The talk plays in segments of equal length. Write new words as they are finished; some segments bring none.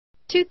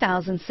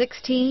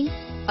2016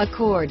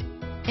 Accord.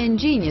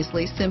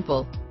 Ingeniously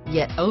simple,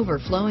 yet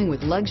overflowing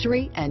with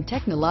luxury and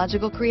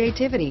technological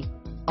creativity.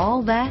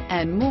 All that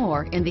and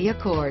more in the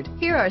Accord.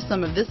 Here are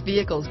some of this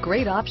vehicle's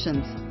great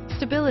options: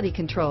 stability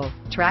control,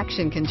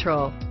 traction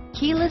control,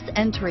 keyless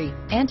entry,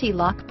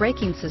 anti-lock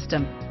braking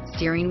system,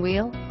 steering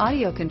wheel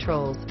audio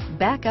controls,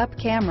 backup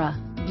camera,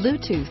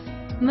 Bluetooth,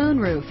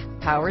 moonroof,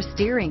 power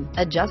steering,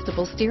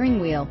 adjustable steering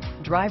wheel,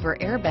 driver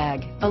airbag,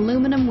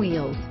 aluminum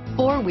wheels,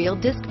 four-wheel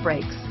disc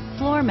brakes,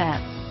 floor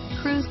mats,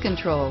 cruise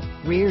control,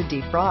 rear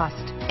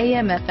defrost,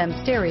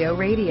 AM/FM stereo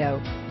radio,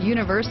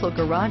 universal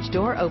garage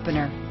door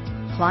opener,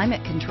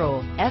 climate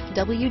control,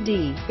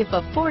 FWD. If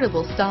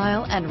affordable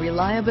style and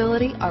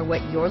reliability are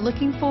what you're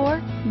looking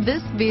for,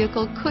 this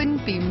vehicle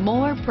couldn't be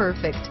more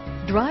perfect.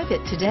 Drive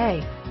it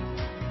today.